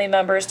family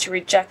members to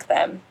reject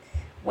them.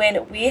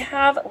 When we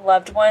have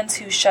loved ones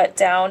who shut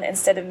down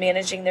instead of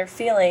managing their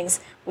feelings,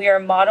 we are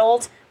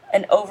modeled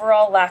an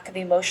overall lack of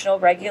emotional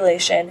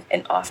regulation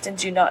and often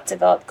do not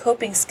develop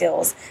coping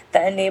skills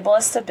that enable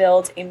us to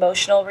build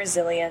emotional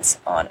resilience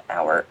on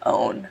our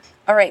own.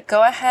 All right,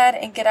 go ahead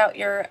and get out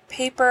your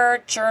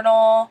paper,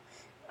 journal,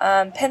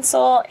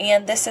 pencil,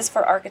 and this is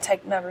for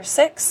archetype number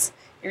 6,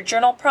 your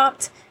journal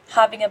prompt,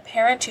 having a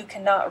parent who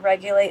cannot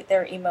regulate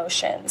their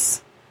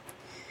emotions.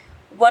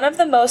 One of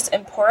the most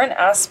important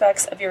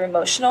aspects of your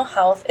emotional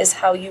health is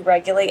how you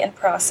regulate and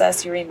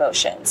process your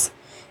emotions.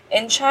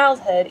 In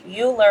childhood,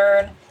 you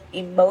learn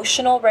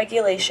emotional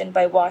regulation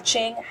by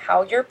watching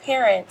how your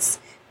parents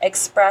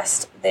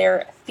expressed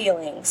their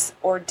feelings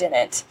or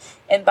didn't,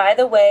 and by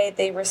the way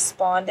they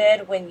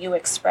responded when you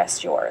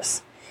expressed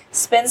yours.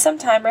 Spend some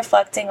time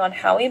reflecting on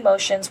how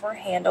emotions were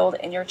handled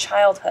in your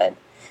childhood.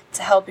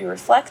 To help you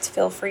reflect,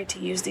 feel free to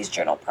use these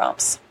journal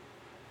prompts.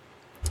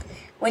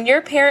 When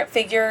your parent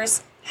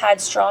figures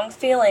had strong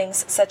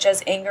feelings such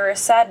as anger or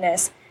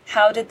sadness,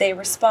 how did they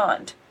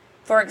respond?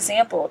 For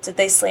example, did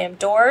they slam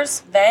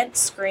doors, vent,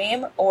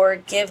 scream, or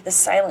give the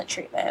silent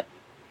treatment?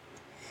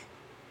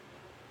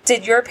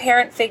 Did your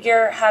parent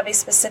figure have a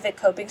specific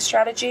coping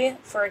strategy?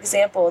 For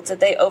example, did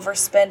they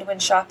overspend when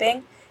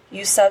shopping,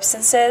 use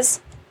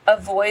substances,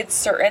 avoid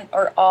certain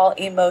or all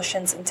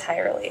emotions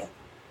entirely?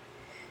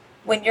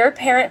 When your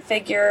parent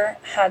figure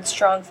had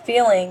strong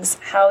feelings,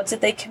 how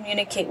did they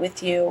communicate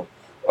with you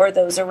or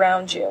those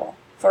around you?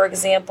 For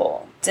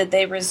example, did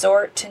they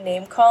resort to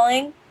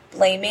name-calling,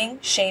 blaming,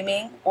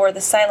 shaming, or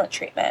the silent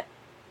treatment?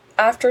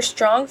 After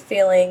strong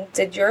feeling,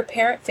 did your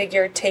parent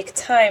figure take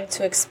time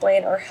to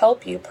explain or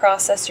help you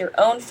process your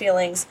own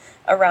feelings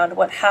around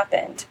what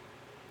happened?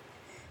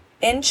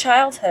 In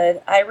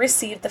childhood, I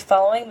received the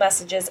following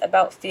messages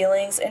about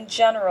feelings in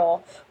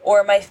general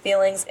or my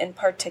feelings in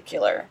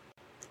particular.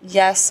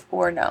 Yes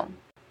or no?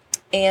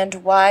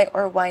 And why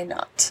or why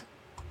not?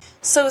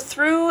 So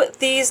through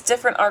these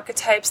different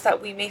archetypes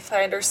that we may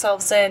find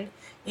ourselves in,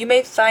 you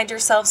may find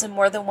yourselves in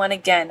more than one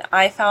again.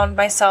 I found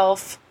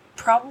myself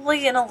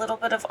probably in a little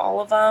bit of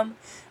all of them,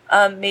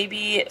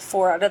 maybe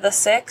 4 out of the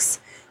 6.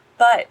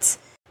 But,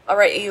 all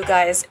right, you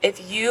guys,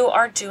 if you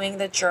are doing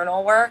the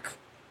journal work,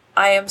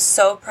 I am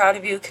so proud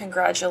of you.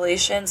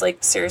 Congratulations.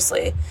 Like,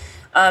 seriously,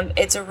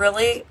 it's a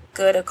really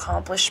good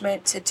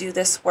accomplishment to do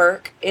this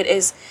work. It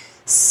is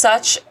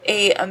such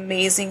a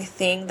amazing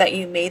thing that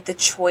you made the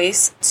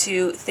choice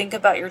to think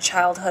about your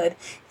childhood,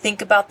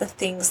 think about the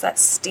things that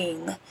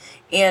sting,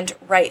 and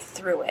write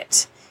through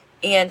it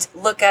and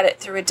look at it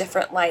through a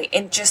different light.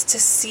 And just to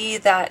see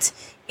that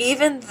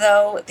even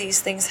though these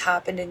things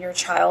happened in your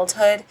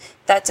childhood,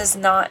 that does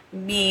not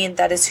mean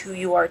that is who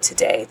you are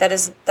today. That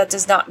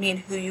does not mean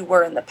who you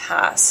were in the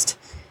past.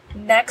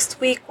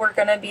 Next week, we're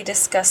going to be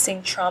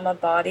discussing trauma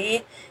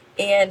body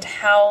and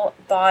how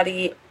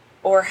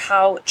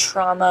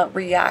trauma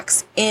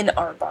reacts in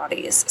our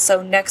bodies.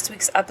 So next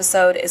week's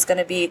episode is going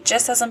to be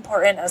just as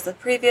important as the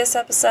previous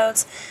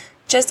episodes,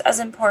 just as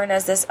important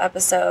as this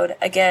episode.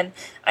 Again,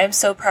 I'm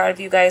so proud of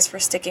you guys for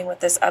sticking with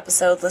this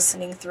episode,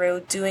 listening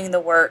through, doing the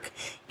work.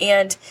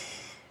 And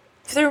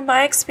through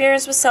my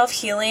experience with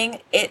self-healing,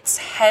 it's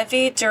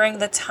heavy during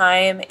the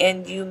time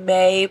and you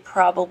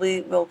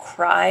probably will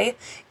cry.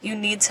 You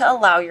need to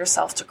allow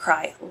yourself to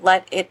cry.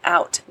 Let it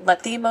out.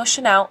 Let the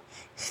emotion out.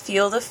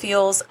 Feel the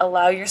feels,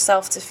 allow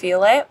yourself to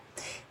feel it,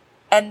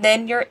 and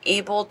then you're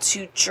able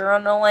to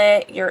journal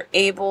it, you're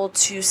able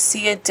to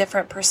see a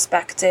different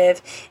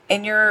perspective,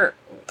 and you're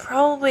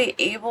probably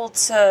able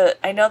to,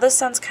 I know this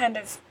sounds kind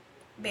of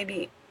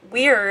maybe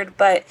weird,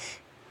 but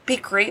be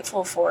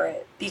grateful for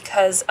it,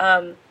 because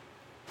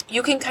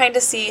you can kind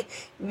of see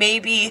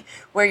maybe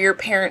where your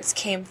parents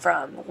came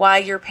from, why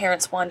your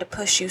parents wanted to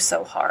push you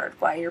so hard,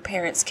 why your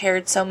parents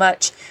cared so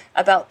much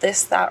about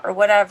this, that, or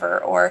whatever.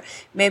 Or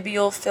maybe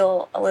you'll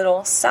feel a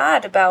little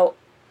sad about,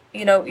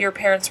 your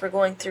parents were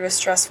going through a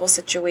stressful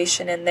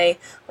situation and they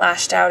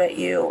lashed out at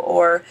you.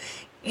 Or,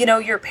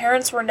 your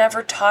parents were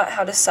never taught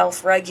how to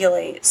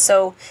self-regulate,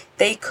 so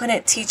they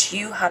couldn't teach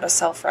you how to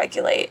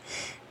self-regulate.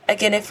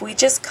 Again, if we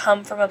just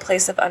come from a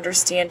place of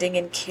understanding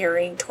and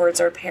caring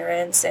towards our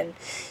parents and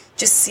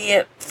just see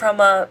it from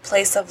a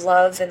place of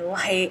love and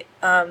light,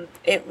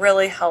 it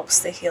really helps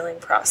the healing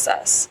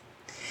process.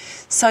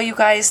 So you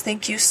guys,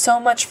 thank you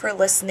so much for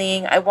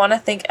listening. I want to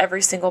thank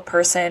every single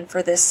person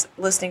for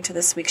listening to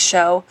this week's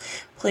show.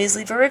 Please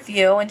leave a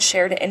review and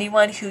share to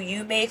anyone who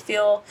you may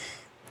feel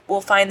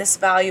will find this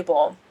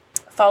valuable.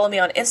 Follow me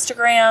on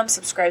Instagram,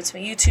 subscribe to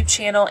my YouTube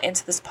channel and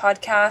to this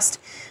podcast.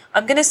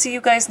 I'm going to see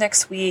you guys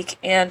next week.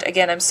 And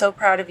again, I'm so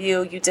proud of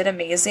you. You did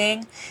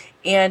amazing.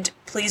 And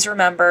please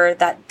remember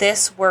that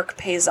this work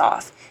pays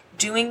off.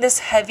 Doing this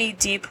heavy,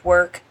 deep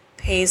work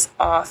pays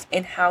off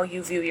in how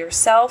you view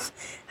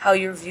yourself, how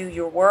you view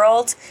your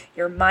world,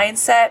 your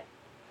mindset.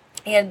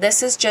 And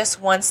this is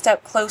just one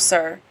step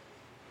closer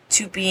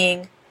to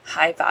being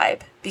high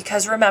vibe.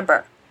 Because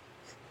remember,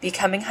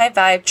 becoming high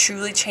vibe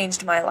truly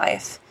changed my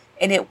life.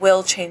 And it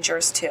will change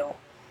yours too.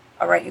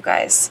 All right, you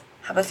guys.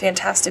 Have a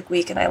fantastic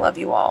week, and I love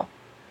you all.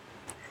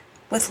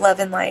 With love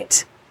and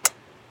light.